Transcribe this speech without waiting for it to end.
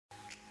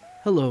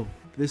Hello,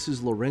 this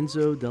is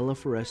Lorenzo Della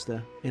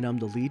Foresta, and I'm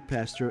the lead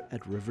pastor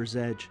at River's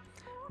Edge.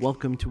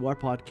 Welcome to our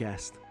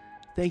podcast.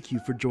 Thank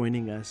you for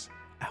joining us.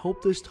 I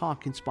hope this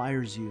talk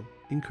inspires you,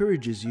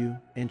 encourages you,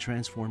 and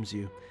transforms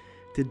you.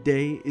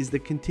 Today is the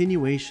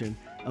continuation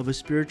of a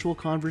spiritual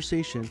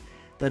conversation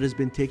that has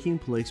been taking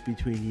place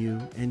between you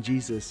and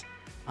Jesus.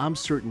 I'm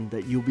certain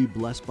that you'll be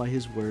blessed by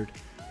His Word,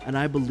 and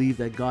I believe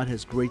that God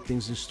has great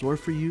things in store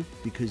for you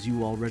because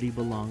you already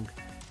belong.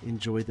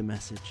 Enjoy the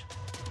message.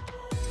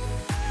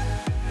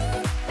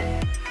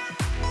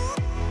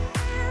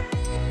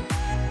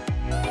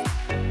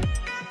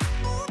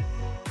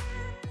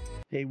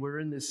 Hey, we're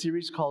in this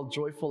series called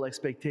Joyful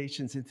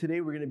Expectations, and today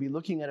we're going to be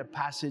looking at a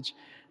passage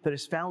that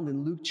is found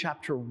in Luke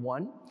chapter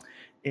 1,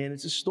 and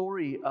it's a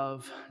story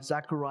of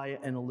Zachariah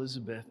and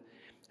Elizabeth.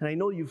 And I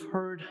know you've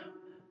heard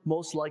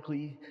most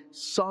likely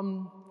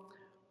some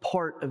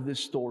part of this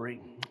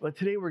story, but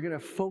today we're going to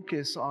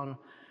focus on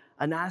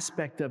an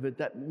aspect of it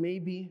that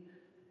maybe,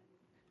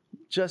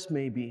 just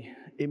maybe,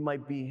 it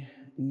might be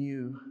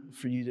new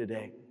for you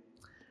today.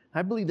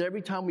 I believe that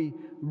every time we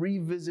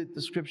revisit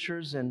the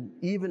scriptures and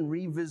even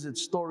revisit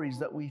stories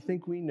that we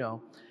think we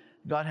know,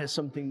 God has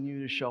something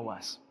new to show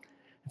us.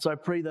 And so I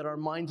pray that our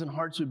minds and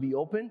hearts would be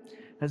open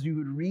as we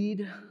would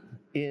read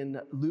in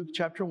Luke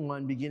chapter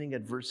 1, beginning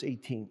at verse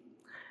 18.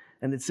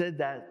 And it said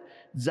that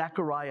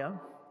Zachariah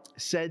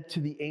said to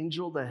the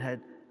angel that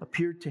had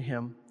appeared to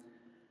him,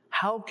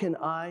 "How can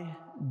I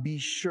be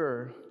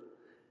sure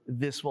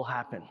this will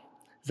happen?"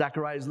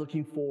 Zachariah is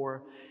looking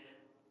for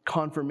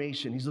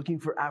confirmation. He's looking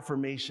for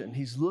affirmation.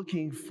 He's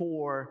looking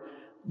for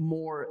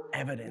more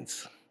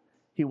evidence.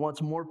 He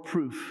wants more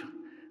proof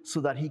so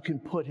that he can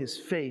put his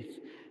faith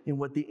in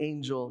what the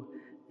angel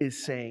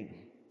is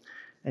saying.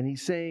 And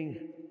he's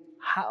saying,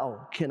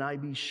 how can I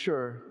be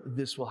sure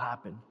this will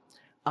happen?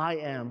 I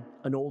am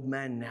an old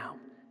man now.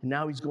 And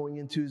now he's going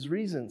into his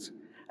reasons.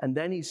 And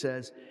then he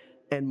says,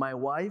 and my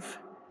wife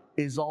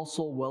is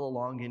also well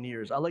along in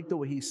years. I like the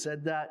way he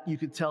said that. You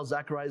could tell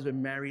Zachariah's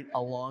been married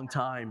a long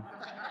time.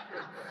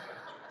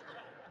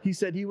 He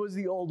said he was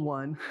the old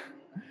one,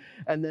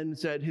 and then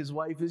said his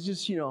wife is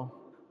just,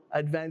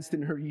 advanced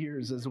in her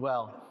years as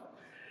well.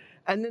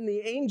 And then the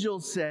angel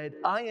said,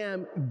 I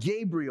am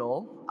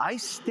Gabriel. I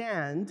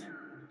stand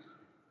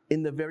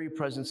in the very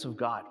presence of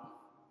God.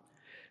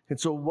 And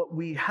so what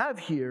we have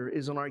here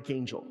is an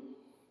archangel.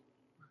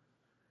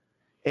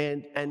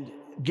 And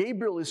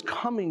Gabriel is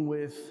coming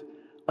with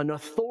an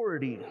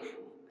authority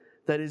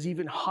that is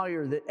even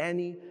higher than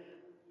any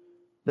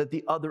that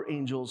the other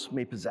angels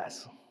may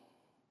possess.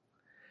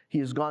 He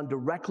has gone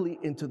directly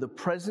into the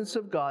presence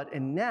of God,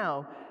 and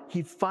now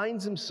he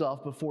finds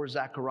himself before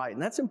Zechariah.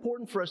 And that's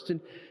important for us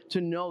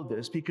to know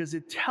this, because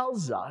it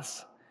tells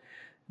us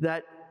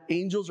that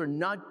angels are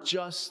not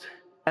just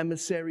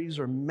emissaries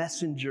or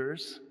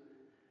messengers,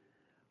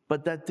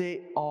 but that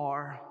they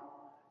are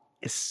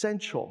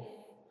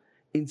essential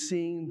in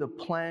seeing the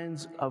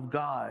plans of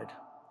God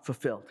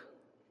fulfilled.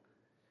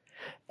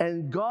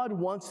 And God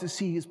wants to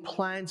see his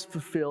plans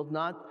fulfilled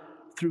not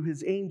through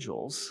his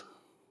angels,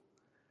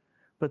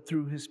 but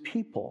through his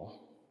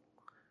people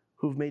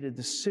who've made a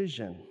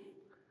decision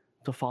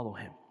to follow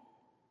him.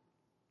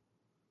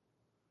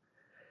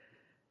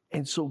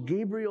 And so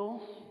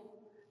Gabriel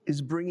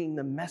is bringing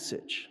the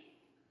message.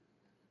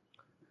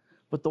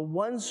 But the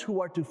ones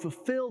who are to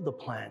fulfill the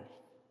plan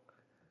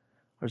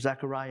are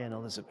Zechariah and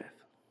Elizabeth.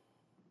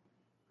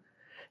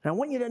 And I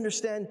want you to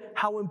understand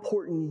how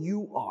important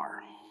you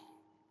are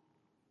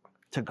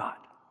to God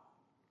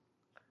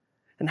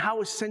and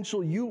how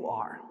essential you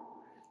are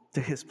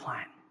to his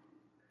plan.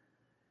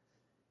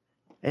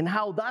 And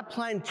how that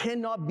plan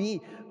cannot be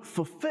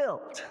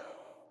fulfilled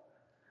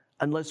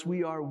unless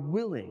we are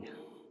willing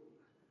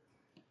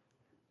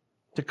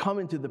to come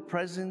into the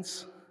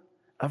presence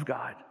of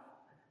God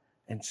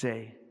and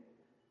say,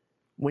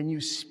 when you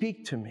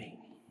speak to me,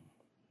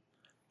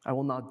 I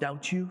will not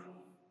doubt you.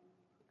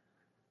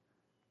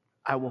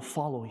 I will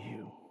follow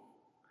you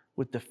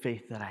with the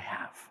faith that I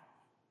have.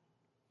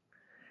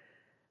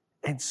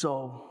 And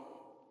so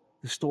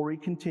the story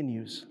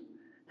continues,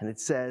 and it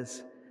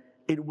says,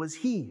 it was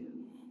he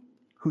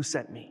who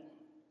sent me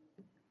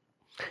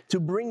to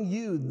bring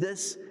you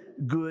this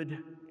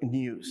good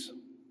news.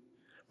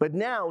 But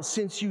now,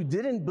 since you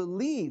didn't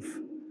believe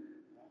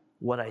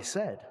what I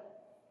said,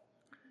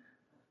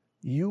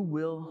 you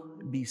will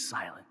be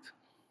silent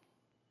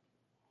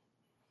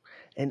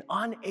and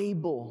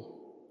unable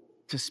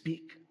to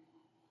speak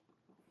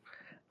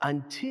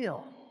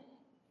until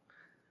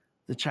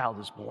the child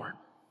is born.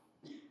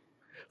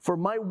 For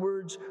my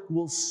words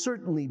will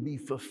certainly be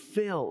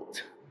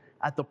fulfilled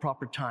at the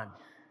proper time.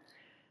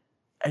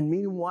 And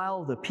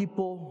meanwhile, the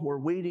people were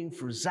waiting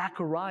for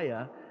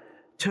Zechariah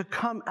to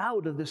come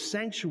out of the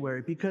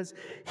sanctuary because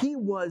he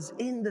was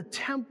in the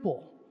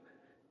temple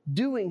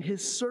doing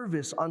his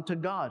service unto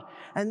God.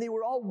 And they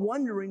were all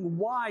wondering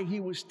why he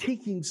was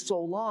taking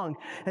so long.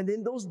 And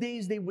in those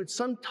days, they would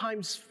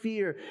sometimes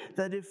fear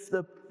that if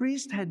the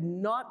priest had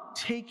not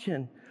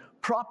taken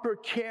proper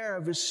care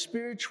of his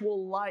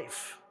spiritual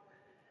life,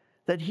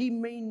 that he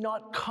may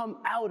not come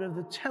out of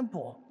the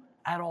temple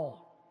at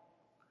all.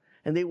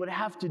 And they would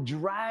have to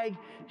drag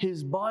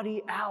his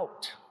body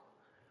out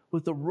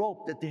with a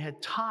rope that they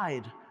had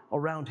tied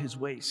around his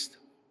waist.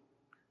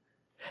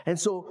 And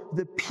so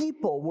the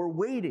people were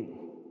waiting.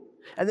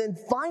 And then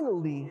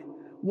finally,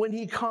 when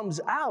he comes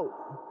out,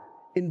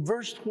 in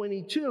verse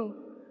 22,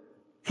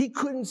 he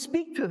couldn't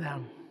speak to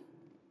them.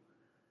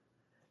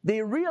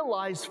 They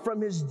realized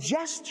from his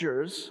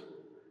gestures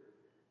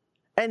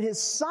and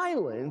his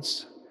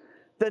silence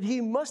that he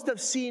must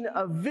have seen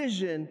a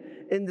vision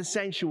in the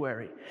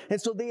sanctuary. And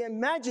so they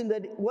imagine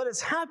that what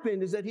has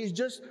happened is that he's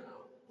just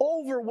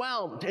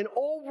overwhelmed and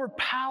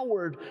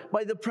overpowered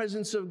by the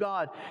presence of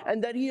God,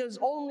 and that he has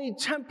only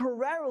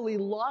temporarily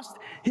lost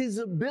his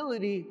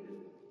ability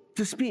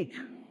to speak.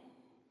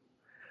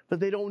 But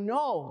they don't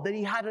know that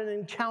he had an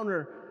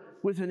encounter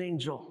with an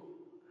angel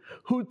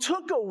who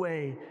took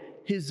away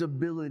his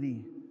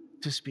ability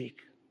to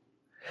speak.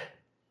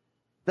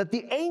 That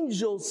the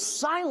angel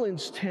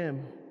silenced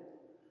him,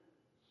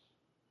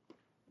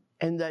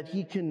 and that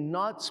he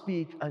cannot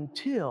speak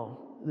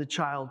until the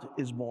child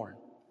is born.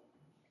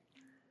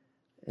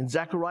 And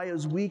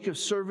Zechariah's week of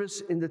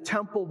service in the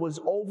temple was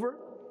over.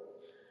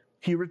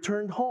 He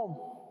returned home.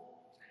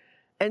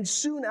 And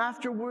soon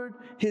afterward,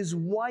 his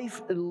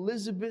wife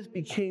Elizabeth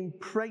became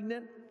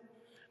pregnant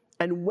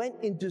and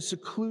went into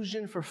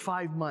seclusion for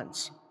 5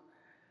 months.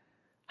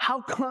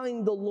 "How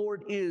kind the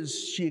Lord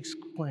is," she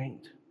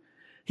exclaimed.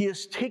 "He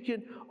has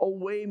taken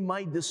away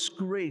my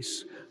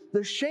disgrace,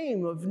 the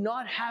shame of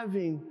not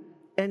having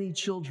any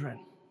children."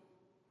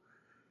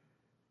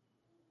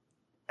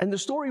 And the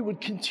story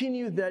would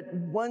continue that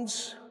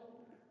once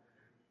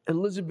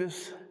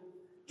Elizabeth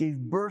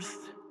gave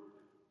birth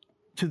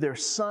to their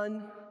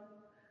son,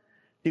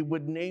 they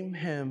would name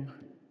him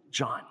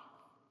John.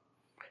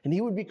 And he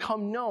would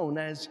become known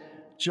as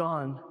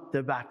John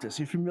the Baptist.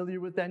 Are you familiar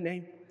with that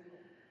name?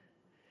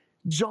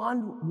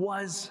 John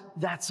was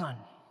that son.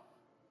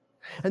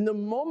 And the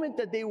moment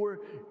that they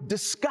were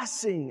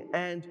discussing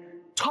and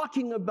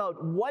talking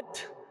about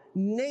what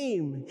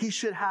name he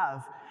should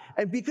have,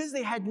 and because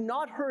they had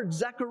not heard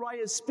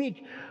Zechariah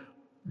speak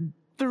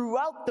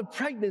throughout the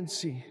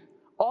pregnancy,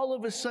 all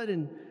of a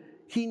sudden,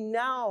 he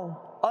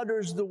now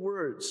utters the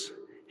words,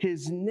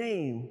 "His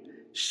name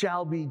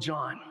shall be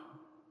John."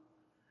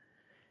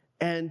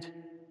 And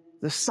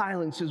the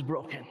silence is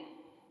broken.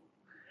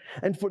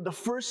 And for the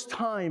first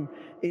time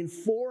in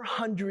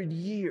 400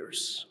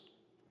 years,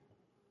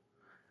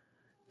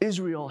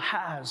 Israel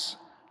has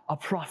a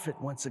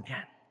prophet once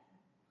again.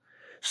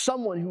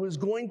 Someone who is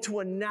going to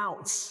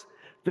announce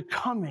the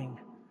coming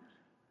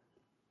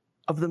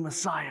of the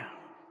Messiah,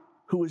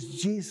 who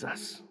is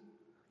Jesus,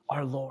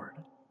 our Lord.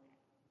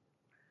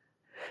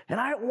 And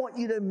I want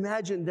you to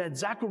imagine that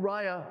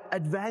Zechariah,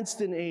 advanced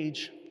in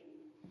age,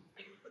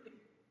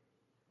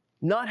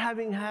 not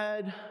having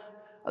had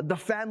the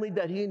family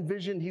that he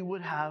envisioned he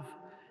would have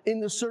in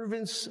the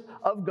servants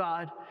of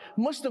God,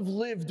 must have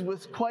lived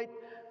with quite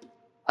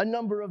a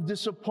number of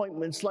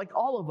disappointments, like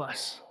all of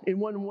us, in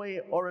one way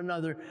or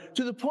another,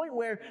 to the point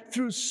where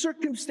through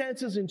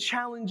circumstances and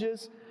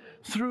challenges,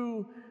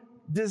 through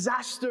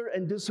disaster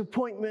and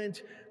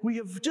disappointment, we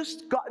have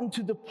just gotten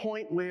to the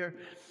point where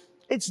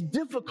it's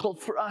difficult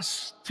for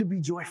us to be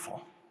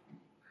joyful.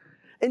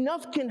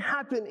 Enough can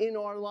happen in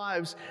our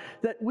lives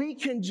that we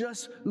can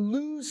just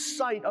lose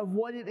sight of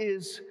what it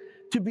is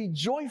to be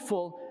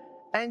joyful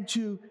and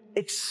to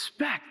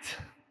expect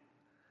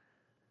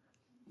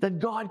that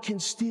God can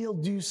still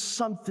do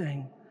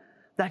something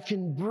that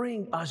can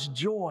bring us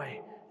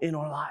joy in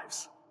our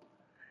lives.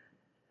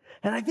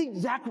 And I think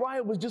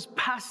Zechariah was just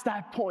past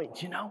that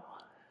point,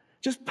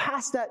 just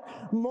past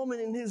that moment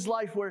in his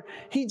life where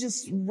he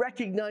just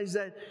recognized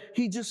that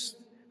he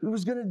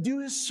was going to do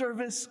his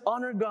service,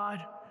 honor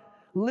God,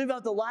 live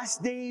out the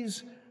last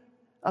days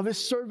of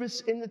his service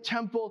in the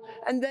temple,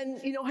 and then,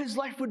 his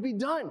life would be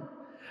done.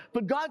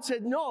 But God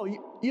said, "No,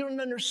 you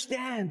don't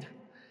understand,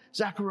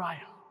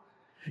 Zechariah.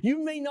 You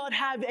may not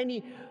have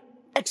any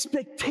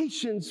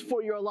expectations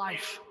for your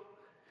life.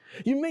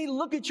 You may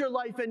look at your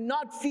life and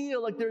not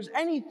feel like there's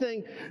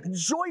anything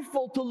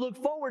joyful to look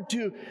forward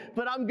to,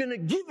 but I'm going to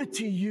give it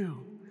to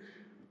you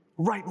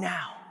right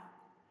now."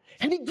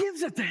 And he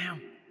gives it to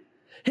him.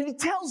 And he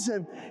tells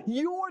him,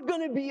 "You're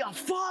going to be a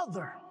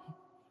father.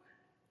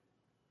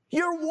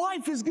 Your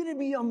wife is going to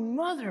be a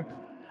mother.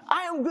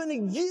 I am going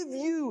to give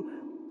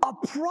you a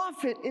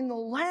prophet in the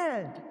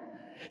land.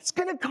 It's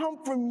going to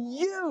come from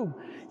you,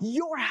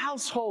 your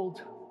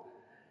household."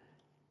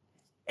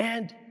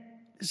 And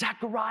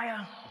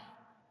Zechariah,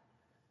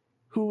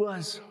 who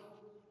was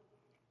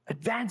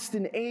advanced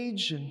in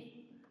age, and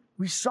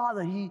we saw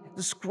that he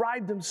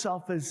described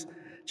himself as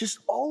just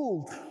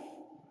old.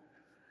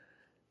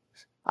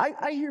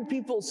 I hear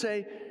people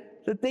say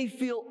that they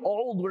feel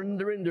old when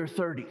they're in their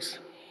 30s.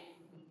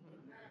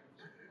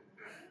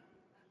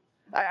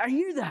 I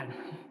hear that.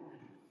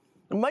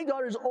 And my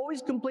daughter's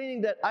always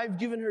complaining that I've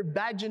given her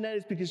bad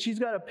genetics because she's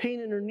got a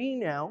pain in her knee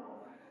now.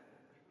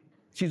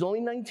 She's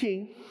only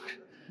 19.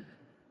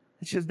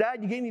 And she says,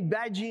 "Dad, you gave me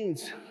bad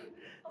genes."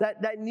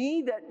 that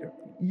need that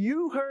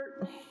you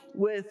hurt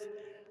with,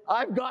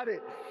 I've got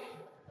it.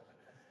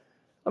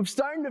 I'm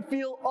starting to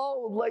feel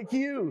old like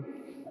you.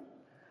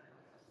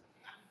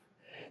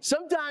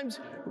 Sometimes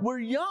we're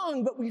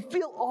young, but we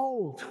feel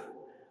old.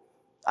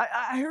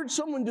 I heard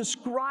someone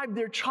describe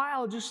their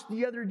child just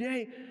the other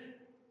day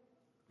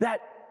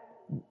that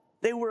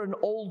they were an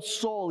old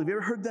soul. Have you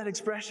ever heard that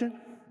expression?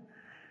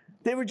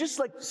 They were just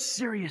like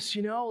serious,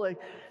 like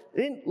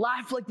they didn't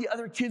laugh like the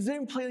other kids. They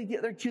didn't play like the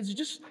other kids. They're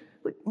just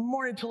like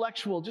more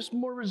intellectual, just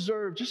more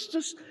reserved,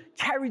 just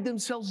carried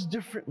themselves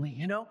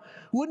differently,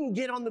 Wouldn't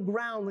get on the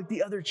ground like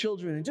the other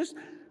children. And just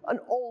an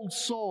old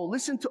soul.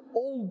 Listen to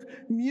old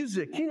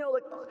music,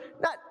 like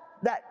not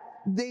that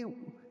they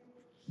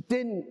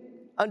didn't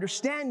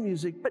understand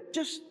music, but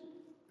just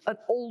an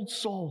old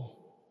soul.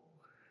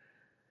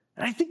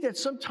 And I think that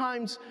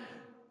sometimes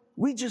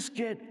we just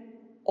get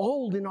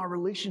old in our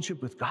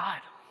relationship with God.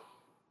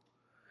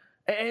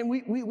 And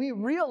we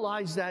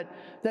realize that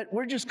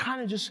we're just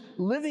kind of just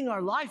living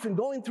our life and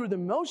going through the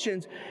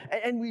motions,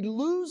 and we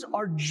lose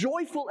our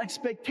joyful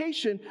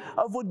expectation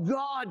of what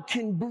God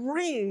can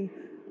bring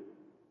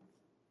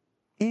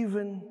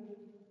even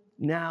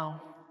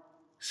now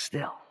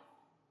still.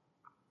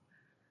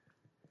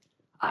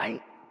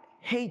 I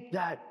hate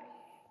that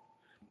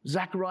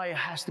Zechariah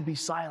has to be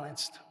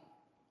silenced.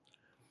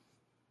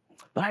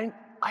 But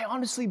I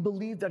honestly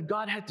believe that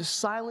God had to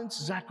silence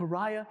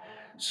Zechariah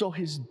so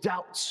his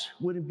doubts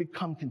wouldn't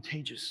become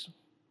contagious.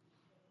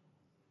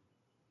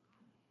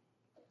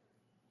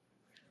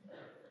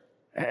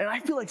 And I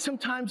feel like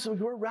sometimes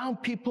we're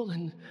around people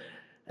and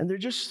they're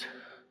just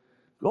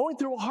going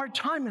through a hard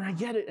time, and I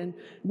get it. And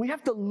we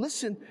have to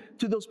listen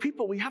to those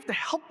people. We have to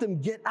help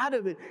them get out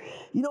of it.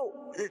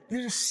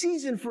 There's a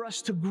season for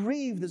us to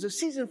grieve. There's a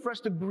season for us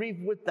to grieve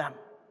with them.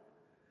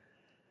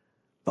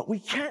 But we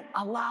can't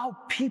allow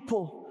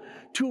people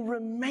to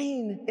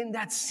remain in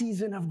that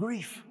season of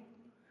grief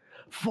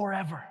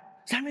forever.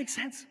 Does that make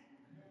sense?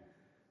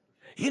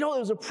 There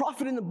was a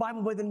prophet in the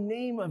Bible by the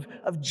name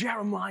of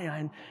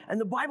Jeremiah, and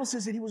the Bible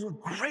says that he was a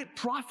great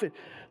prophet,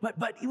 but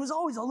he was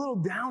always a little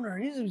downer.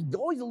 He was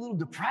always a little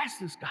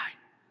depressed, this guy.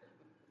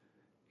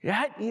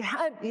 He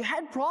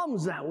had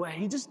problems that way.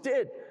 He just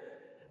did.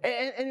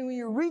 And when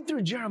you read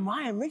through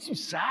Jeremiah, it makes you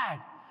sad.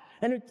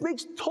 And it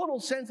makes total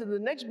sense that the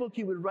next book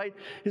he would write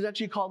is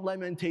actually called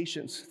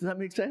Lamentations. Does that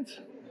make sense?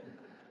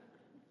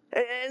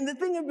 And the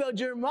thing about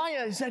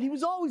Jeremiah is that he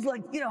was always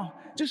like,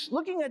 just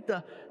looking at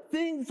the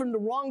thing from the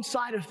wrong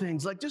side of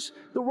things, like just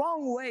the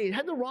wrong way. He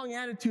had the wrong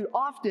attitude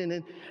often.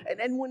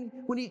 And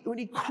when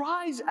he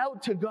cries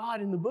out to God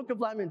in the book of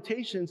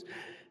Lamentations,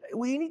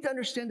 we need to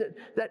understand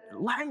that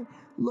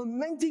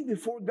lamenting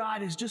before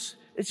God is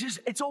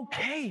it's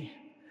okay.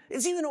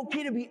 It's even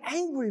okay to be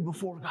angry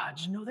before God.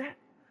 Did you know that?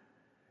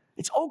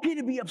 It's okay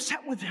to be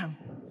upset with him.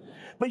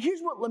 But here's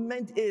what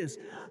lament is.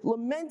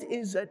 Lament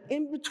is an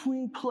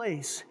in-between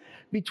place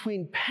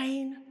between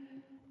pain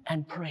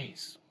and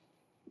praise.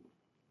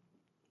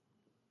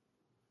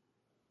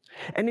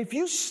 And if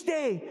you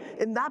stay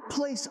in that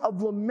place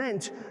of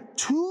lament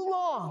too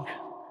long,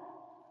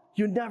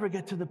 you never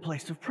get to the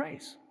place of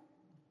praise.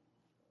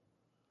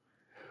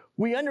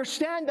 We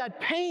understand that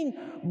pain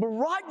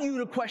brought you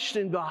to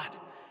question God.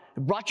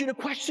 It brought you to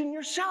question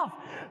yourself,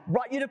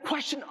 brought you to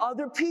question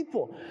other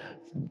people,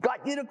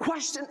 got you to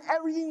question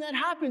everything that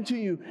happened to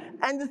you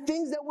and the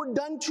things that were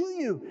done to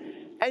you.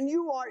 And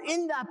you are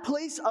in that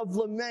place of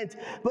lament.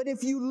 But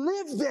if you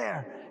live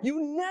there,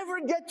 you never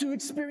get to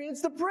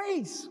experience the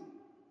praise.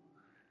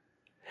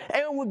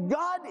 And what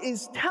God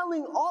is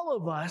telling all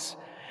of us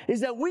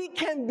is that we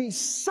can be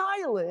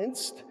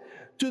silenced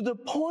to the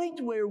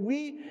point where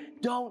we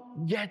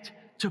don't get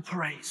to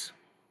praise.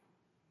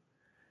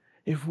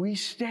 If we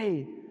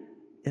stay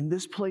in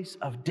this place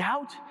of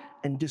doubt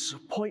and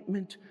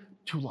disappointment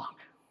too long.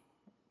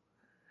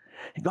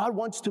 And God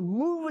wants to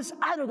move us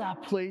out of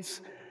that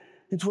place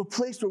into a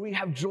place where we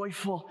have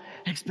joyful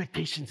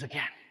expectations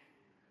again.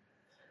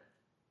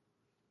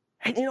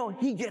 And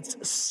he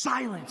gets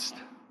silenced.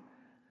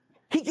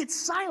 He gets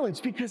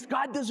silenced because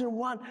God doesn't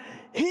want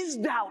his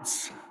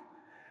doubts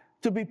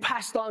to be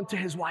passed on to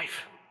his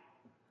wife.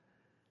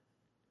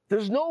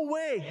 There's no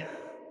way,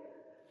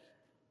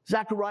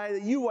 Zechariah,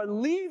 that you are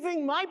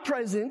leaving my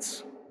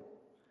presence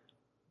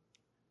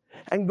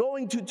and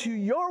going to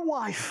your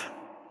wife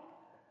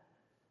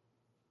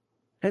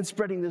and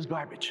spreading this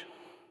garbage.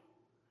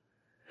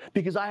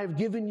 Because I have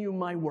given you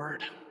my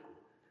word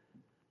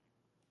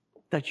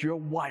that your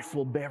wife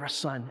will bear a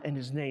son and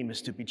his name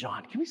is to be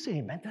John. Can we say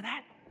amen to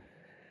that?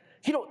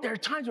 There are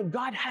times when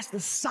God has to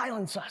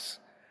silence us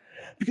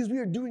because we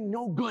are doing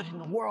no good in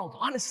the world,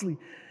 honestly.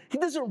 He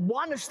doesn't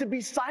want us to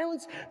be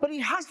silenced, but he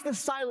has to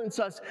silence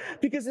us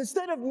because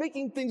instead of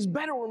making things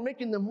better, we're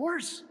making them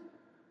worse.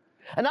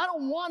 And I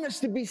don't want us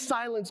to be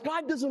silenced.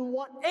 God doesn't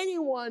want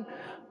anyone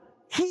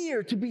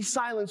here to be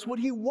silenced. What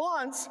he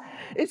wants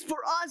is for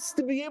us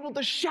to be able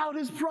to shout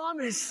his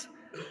promise.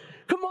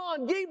 Come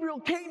on, Gabriel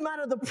came out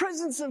of the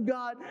presence of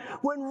God,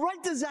 went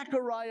right to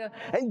Zechariah,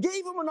 and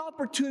gave him an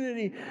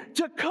opportunity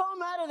to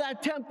come out of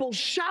that temple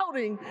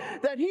shouting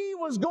that he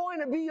was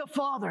going to be a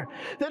father,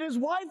 that his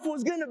wife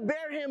was going to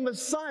bear him a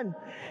son.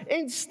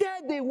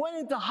 Instead, they went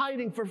into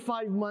hiding for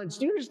 5 months.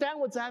 Do you understand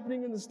what's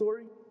happening in the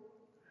story?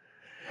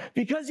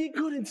 Because he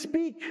couldn't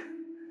speak,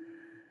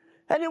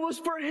 and it was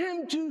for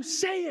him to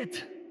say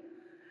it.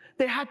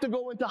 They had to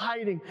go into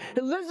hiding.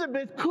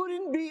 Elizabeth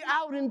couldn't be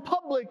out in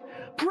public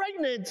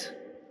pregnant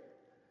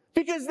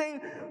because they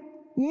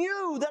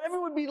knew that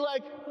everyone would be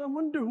like, I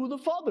wonder who the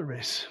father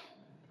is.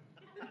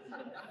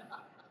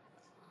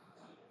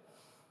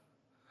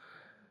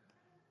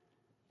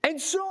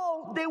 And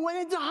so they went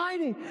into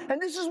hiding.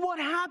 And this is what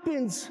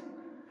happens.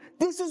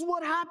 This is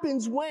what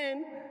happens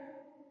when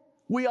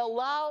we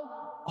allow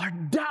our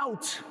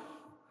doubt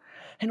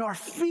and our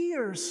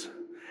fears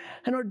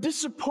and our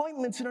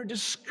disappointments and our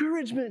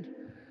discouragement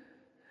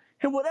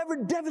and whatever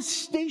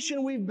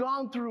devastation we've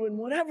gone through and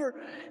whatever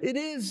it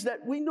is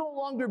that we no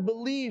longer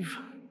believe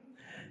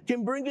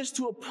can bring us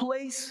to a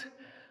place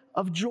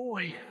of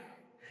joy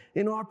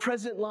in our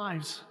present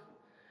lives.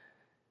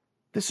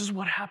 This is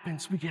what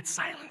happens. We get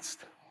silenced.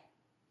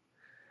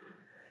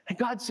 And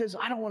God says,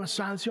 I don't want to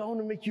silence you. I want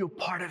to make you a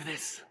part of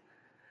this.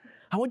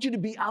 I want you to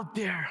be out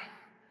there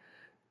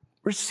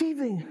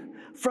receiving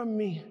from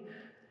me,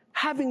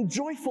 having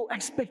joyful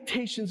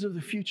expectations of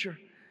the future.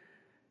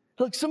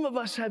 Look, some of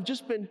us have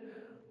just been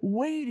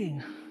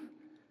waiting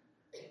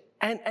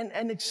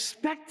and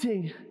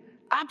expecting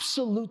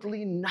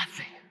absolutely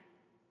nothing.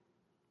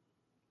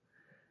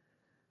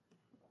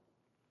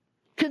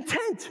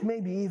 Content,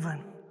 maybe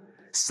even.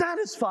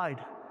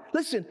 Satisfied.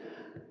 Listen,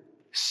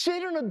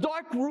 sit in a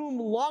dark room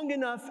long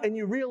enough and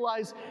you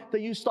realize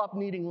that you stop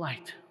needing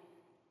light.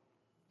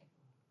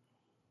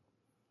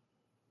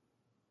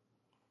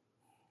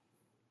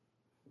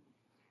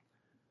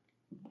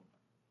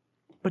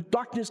 But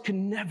darkness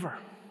can never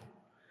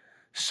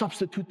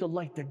substitute the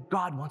light that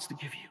God wants to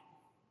give you.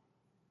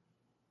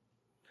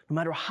 No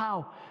matter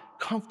how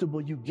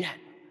comfortable you get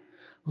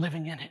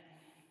living in it.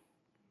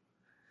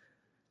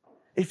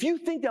 If you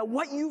think that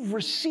what you've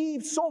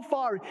received so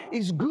far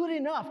is good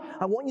enough,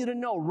 I want you to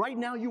know right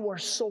now you are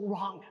so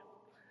wrong.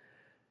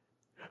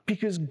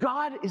 Because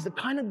God is the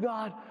kind of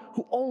God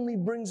who only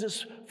brings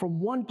us from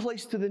one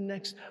place to the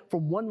next,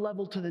 from one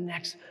level to the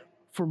next,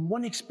 from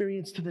one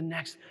experience to the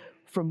next,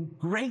 from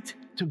great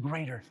to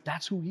greater.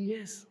 That's who He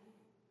is.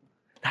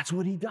 That's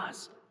what He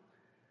does.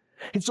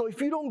 And so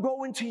if you don't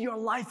go into your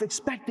life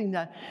expecting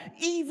that,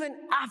 even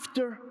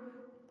after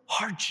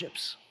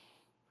hardships,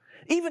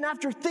 even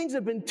after things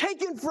have been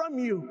taken from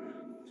you,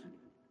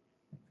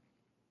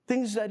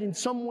 things that in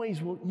some ways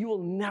you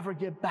will never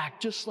get back,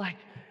 just like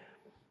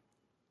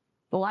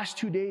the last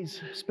 2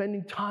 days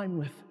spending time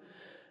with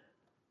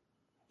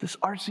this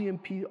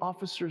RCMP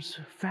officer's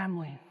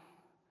family.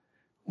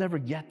 Never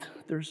get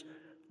their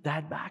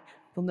dad back.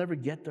 They'll never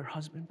get their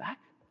husband back.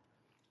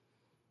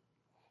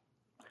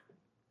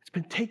 It's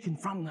been taken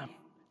from them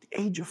at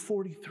the age of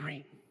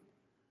 43.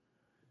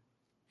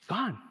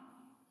 Gone.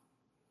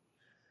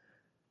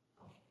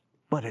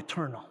 But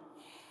eternal.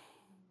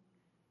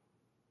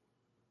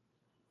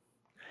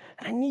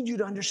 And I need you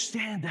to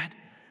understand that.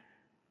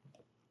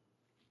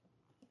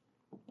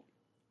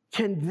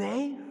 Can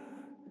they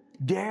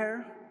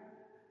dare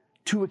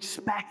to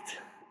expect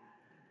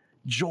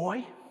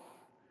joy?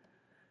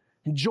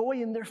 And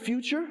joy in their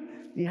future?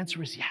 The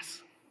answer is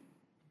yes.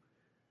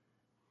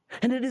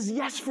 And it is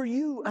yes for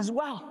you as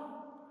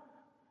well.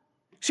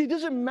 See, it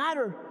doesn't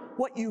matter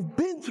what you've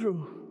been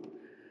through,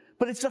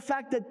 but it's the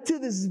fact that to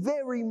this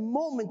very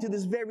moment, to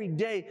this very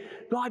day,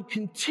 God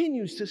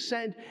continues to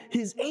send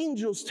His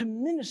angels to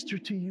minister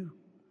to you.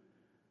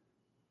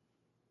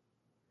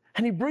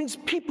 And He brings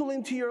people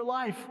into your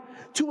life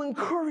to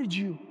encourage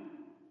you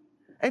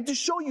and to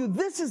show you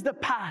this is the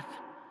path.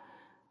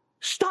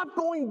 Stop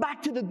going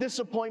back to the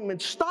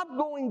disappointment. Stop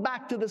going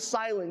back to the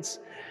silence.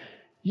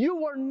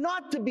 You are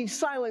not to be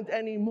silent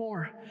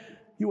anymore.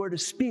 You are to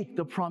speak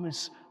the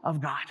promise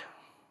of God.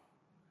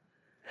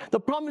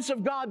 The promise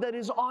of God that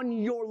is on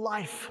your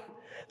life.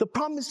 The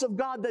promise of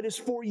God that is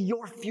for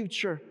your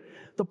future.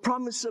 The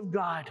promise of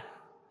God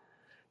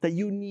that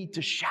you need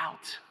to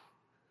shout.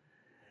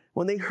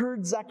 When they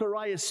heard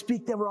Zechariah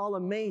speak, they were all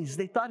amazed.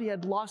 They thought he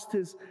had lost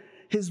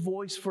his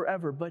voice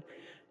forever, but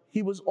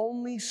he was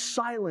only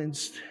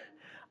silenced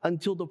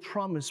until the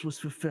promise was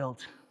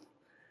fulfilled.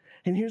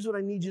 And here's what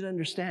I need you to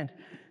understand.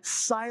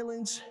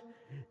 Silence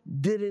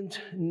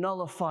didn't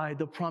nullify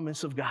the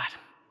promise of God.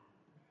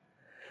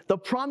 The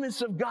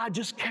promise of God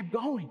just kept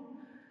going.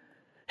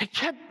 It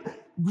kept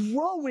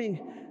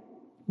growing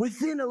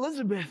within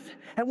Elizabeth.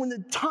 And when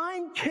the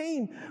time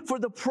came for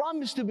the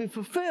promise to be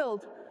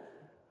fulfilled,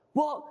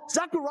 well,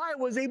 Zechariah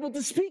was able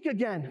to speak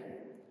again.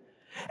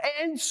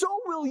 And so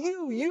will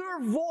you.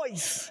 Your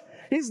voice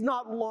is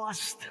not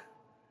lost.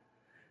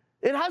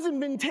 It hasn't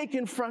been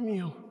taken from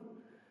you.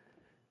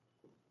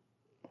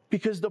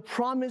 Because the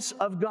promise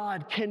of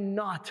God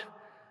cannot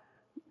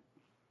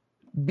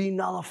be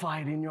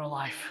nullified in your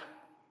life.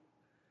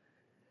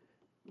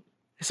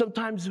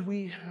 Sometimes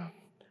we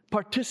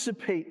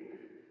participate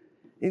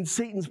in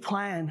Satan's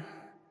plan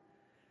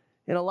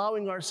in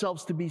allowing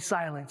ourselves to be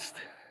silenced.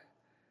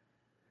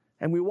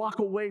 And we walk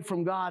away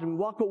from God, and we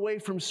walk away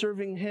from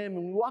serving Him,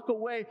 and we walk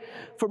away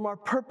from our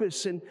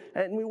purpose, and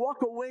we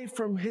walk away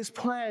from His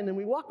plan, and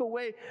we walk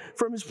away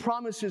from His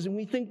promises, and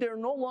we think they're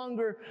no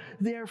longer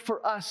there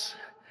for us.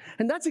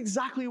 And that's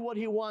exactly what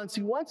He wants.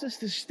 He wants us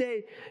to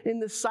stay in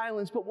the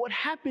silence. But what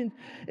happened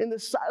in the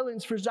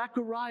silence for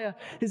Zechariah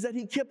is that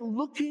he kept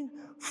looking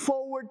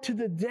forward to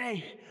the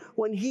day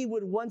when he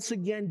would once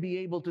again be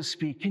able to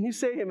speak. Can you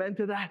say amen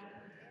to that?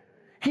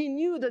 He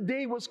knew the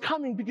day was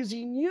coming because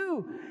he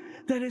knew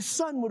that his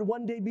son would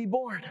one day be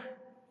born.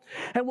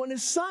 And when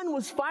his son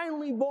was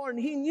finally born,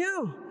 he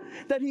knew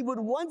that he would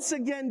once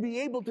again be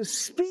able to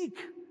speak.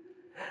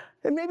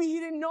 And maybe he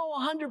didn't know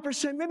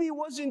 100%. Maybe he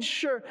wasn't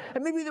sure.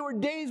 And maybe there were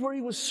days where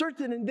he was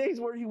certain and days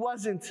where he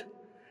wasn't.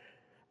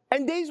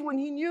 And days when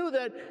he knew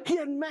that he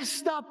had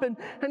messed up and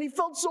he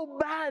felt so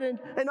bad and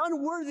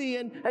unworthy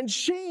and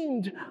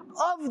shamed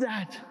of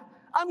that.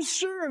 I'm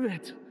sure of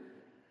it.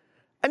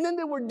 And then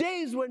there were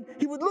days when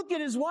he would look at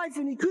his wife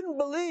and he couldn't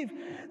believe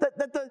that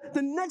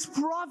the next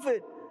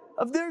prophet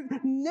of their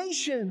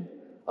nation,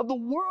 of the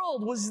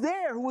world, was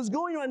there, who was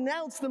going to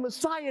announce the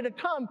Messiah to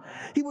come.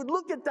 He would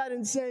look at that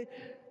and say,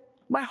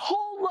 my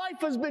whole life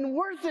has been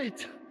worth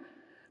it,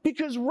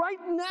 because right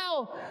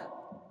now,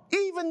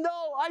 even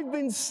though I've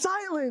been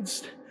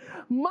silenced,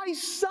 my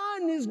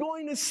son is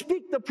going to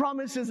speak the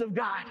promises of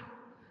God.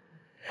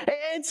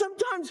 And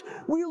sometimes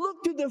we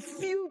look to the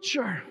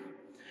future,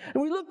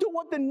 and we look to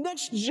what the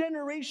next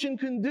generation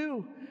can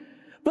do.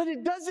 But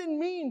it doesn't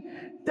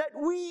mean that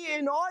we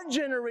in our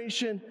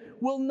generation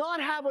will not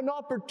have an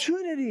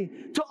opportunity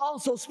to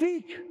also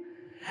speak.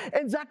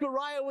 And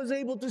Zechariah was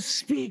able to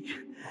speak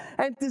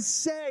and to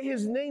say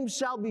his name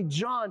shall be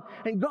John.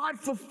 And God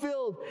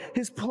fulfilled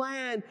His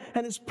plan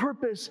and His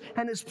purpose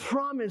and His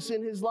promise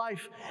in his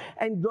life.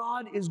 And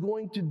God is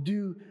going to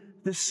do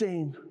the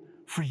same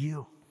for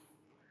you.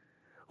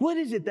 What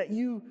is it that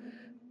you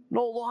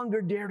no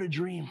longer dare to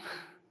dream?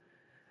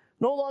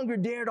 No longer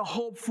dare to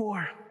hope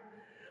for?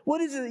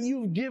 What is it that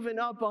you've given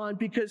up on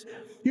because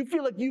you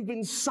feel like you've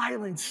been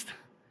silenced?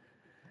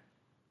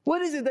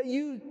 What is it that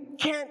you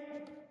can't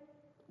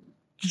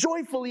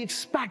joyfully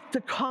expect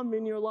to come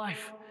in your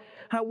life?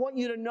 And I want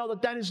you to know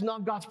that that is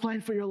not God's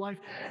plan for your life.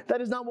 That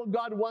is not what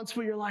God wants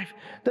for your life.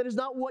 That is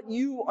not what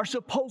you are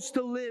supposed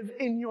to live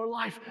in your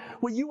life.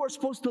 What you are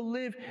supposed to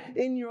live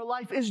in your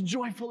life is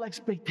joyful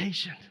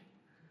expectation.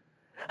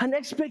 An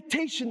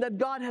expectation that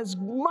God has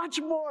much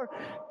more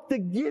to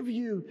give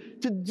you,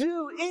 to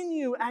do in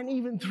you, and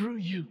even through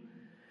you.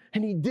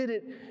 And He did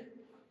it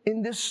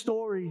in this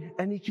story,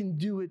 and He can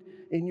do it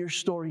in your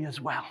story as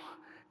well.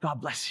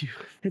 God bless you.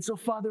 And so,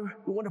 Father,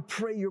 we want to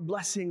pray your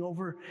blessing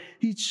over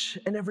each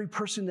and every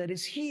person that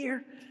is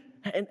here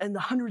and the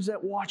hundreds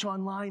that watch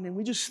online. And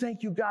we just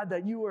thank you, God,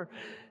 that you are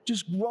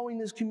just growing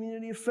this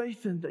community of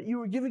faith and that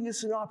you are giving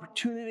us an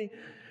opportunity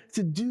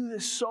to do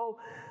this so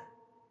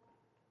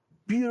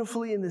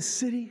beautifully in the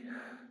city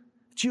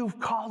that you have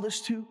called us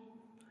to.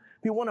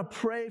 We want to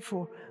pray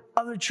for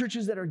other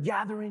churches that are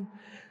gathering,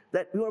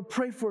 that we want to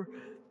pray for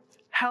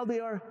how they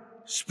are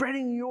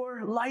spreading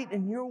your light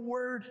and your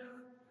word,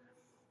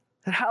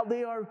 and how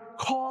they are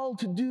called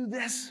to do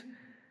this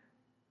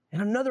in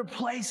another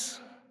place,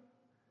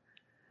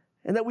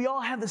 and that we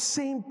all have the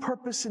same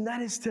purpose, and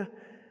that is to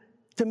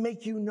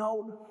make you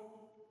known.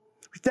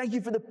 We thank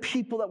you for the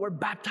people that were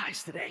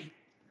baptized today.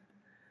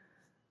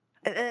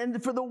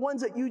 And for the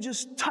ones that you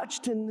just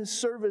touched in this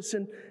service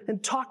and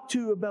talked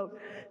to about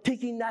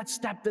taking that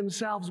step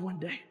themselves one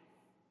day.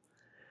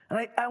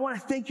 And I want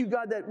to thank you,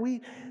 God, that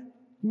we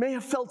may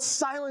have felt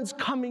silence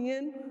coming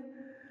in,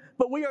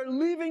 but we are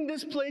leaving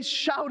this place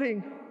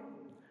shouting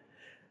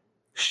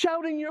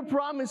your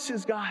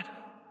promises, God.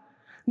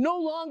 No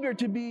longer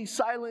to be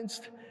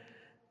silenced,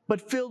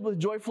 but filled with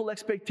joyful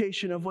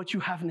expectation of what you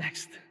have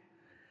next.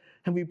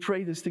 And we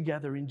pray this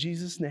together in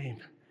Jesus' name.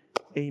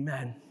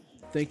 Amen.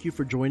 Thank you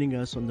for joining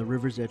us on the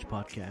River's Edge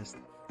podcast.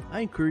 I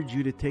encourage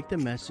you to take the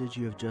message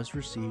you have just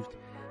received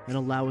and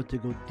allow it to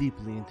go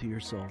deeply into your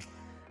soul.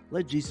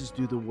 Let Jesus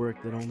do the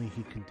work that only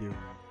He can do.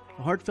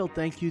 A heartfelt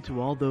thank you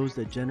to all those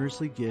that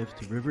generously give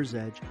to River's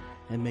Edge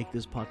and make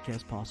this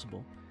podcast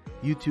possible.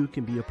 You too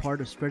can be a part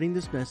of spreading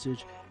this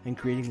message and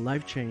creating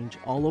life change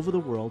all over the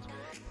world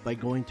by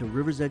going to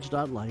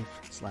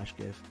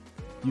riversedge.life/give.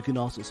 You can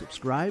also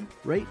subscribe,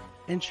 rate,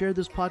 and share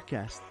this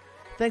podcast.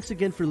 Thanks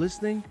again for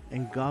listening,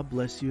 and God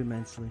bless you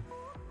immensely.